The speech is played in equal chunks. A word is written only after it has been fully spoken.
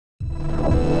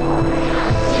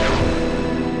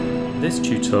this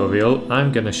tutorial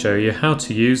I'm going to show you how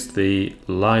to use the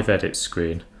live edit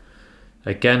screen.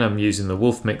 Again, I'm using the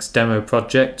Wolfmix demo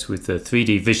project with the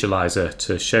 3D visualizer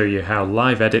to show you how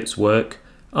live edits work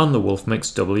on the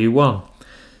Wolfmix W1.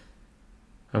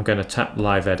 I'm going to tap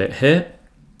live edit here.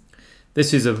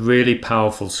 This is a really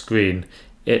powerful screen.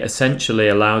 It essentially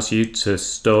allows you to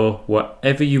store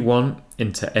whatever you want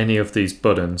into any of these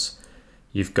buttons.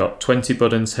 You've got 20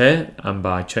 buttons here, and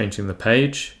by changing the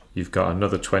page you've got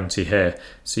another 20 here.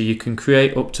 So you can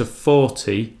create up to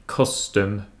 40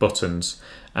 custom buttons,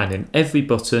 and in every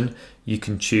button you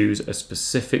can choose a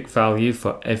specific value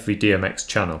for every DMX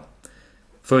channel.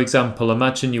 For example,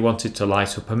 imagine you wanted to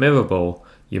light up a mirror ball.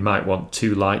 You might want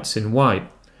 2 lights in white.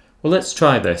 Well, let's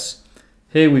try this.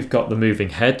 Here we've got the moving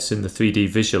heads in the 3D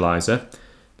visualizer.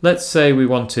 Let's say we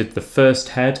wanted the first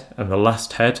head and the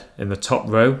last head in the top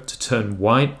row to turn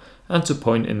white and to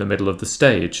point in the middle of the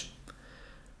stage.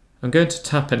 I'm going to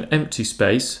tap an empty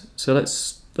space, so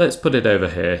let's put it over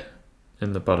here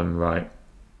in the bottom right.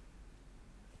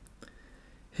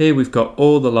 Here we've got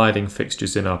all the lighting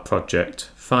fixtures in our project,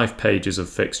 5 pages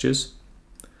of fixtures.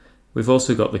 We've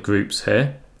also got the groups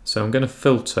here, so I'm going to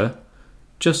filter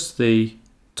just the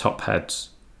top heads.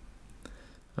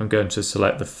 I'm going to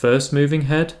select the first moving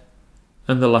head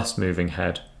and the last moving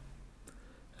head,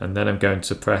 and then I'm going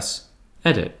to press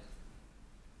edit.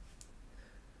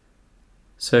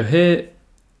 So here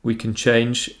we can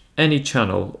change any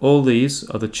channel. All these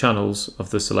are the channels of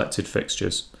the selected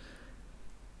fixtures.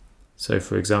 So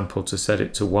for example, to set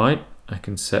it to white, I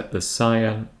can set the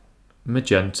cyan,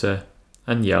 magenta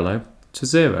and yellow to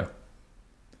 0.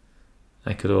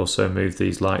 I could also move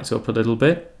these lights up a little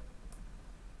bit.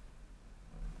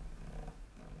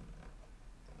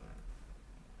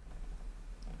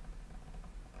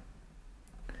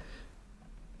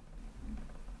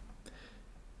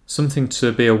 Something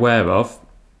to be aware of,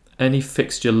 any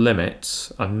fixture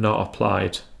limits are not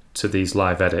applied to these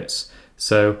live edits.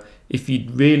 So if you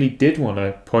really did want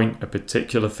to point a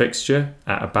particular fixture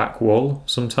at a back wall,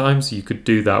 sometimes you could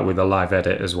do that with a live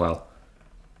edit as well.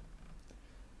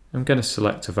 I'm going to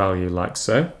select a value like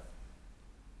so,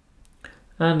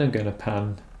 and I'm going to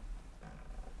pan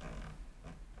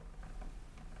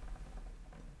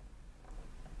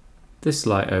this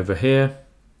light over here.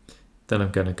 Then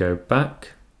I'm going to go back,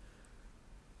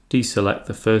 deselect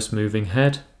the first moving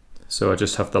head, so I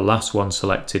just have the last one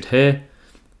selected here,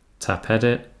 tap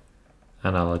edit,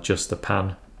 and I'll adjust the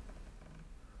pan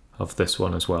of this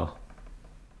one as well.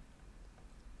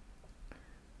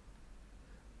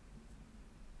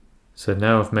 So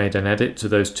now I've made an edit to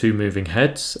those 2 moving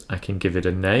heads. I can give it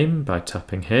a name by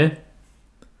tapping here.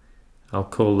 I'll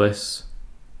call this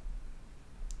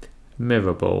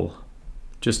mirror ball.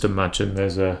 Just imagine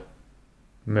there's a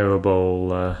mirror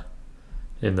ball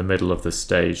in the middle of the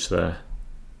stage there.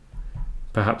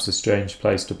 Perhaps a strange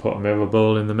place to put a mirror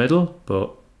ball in the middle,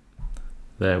 but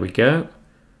there we go.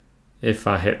 If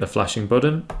I hit the flashing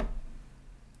button,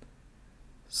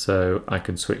 so I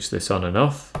can switch this on and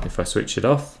off. If I switch it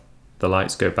off, the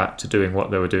lights go back to doing what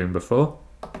they were doing before.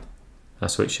 I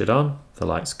switch it on, the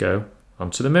lights go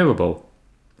onto the mirror ball.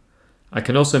 I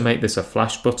can also make this a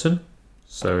flash button,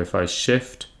 so if I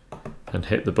shift and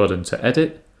hit the button to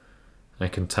edit, I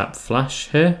can tap flash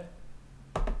here.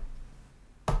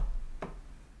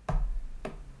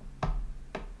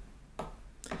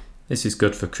 This is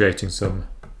good for creating some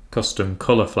custom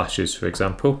colour flashes, for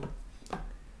example,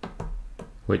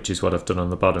 which is what I've done on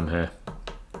the bottom here.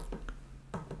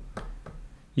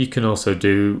 You can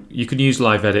use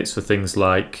live edits for things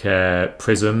like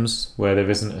prisms, where there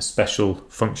isn't a special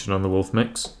function on the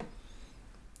Wolfmix.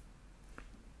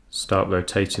 Start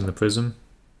rotating the prism.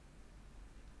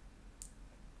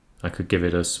 I could give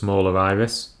it a smaller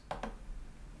iris.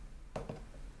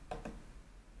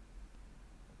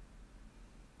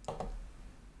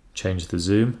 Change the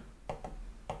zoom.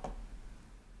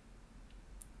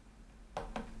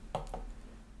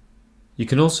 You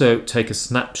can also take a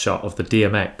snapshot of the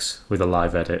DMX with a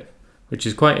live edit, which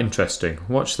is quite interesting.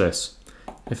 Watch this.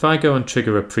 If I go and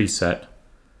trigger a preset,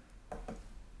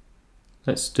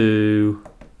 let's do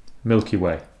Milky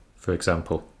Way, for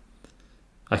example.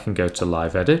 I can go to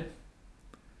live edit,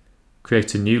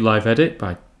 create a new live edit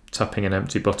by tapping an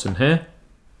empty button here.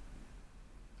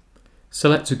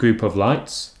 Select a group of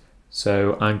lights,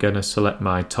 so I'm going to select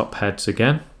my top heads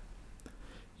again.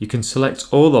 You can select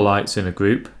all the lights in a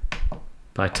group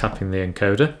by tapping the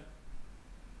encoder.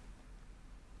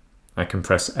 I can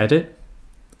press edit,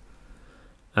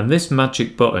 and this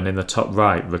magic button in the top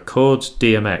right records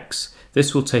DMX.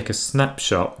 This will take a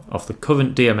snapshot of the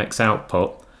current DMX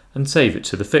output and save it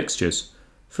to the fixtures.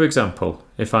 For example,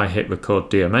 if I hit record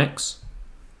DMX,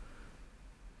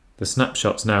 the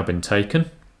snapshot's now been taken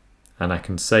and I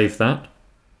can save that.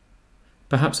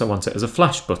 Perhaps I want it as a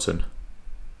flash button.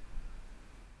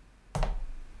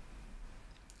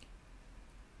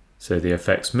 So the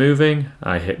effect's moving,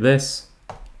 I hit this,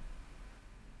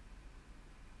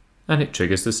 and it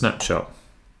triggers the snapshot.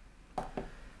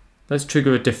 Let's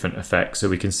trigger a different effect so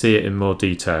we can see it in more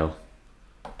detail.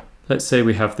 Let's say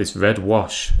we have this red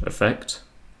wash effect.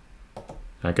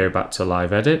 I go back to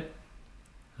Live Edit,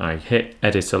 I hit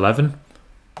Edit 11,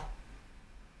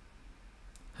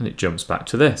 and it jumps back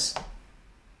to this.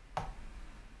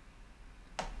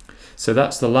 So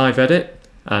that's the Live Edit,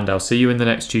 and I'll see you in the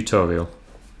next tutorial.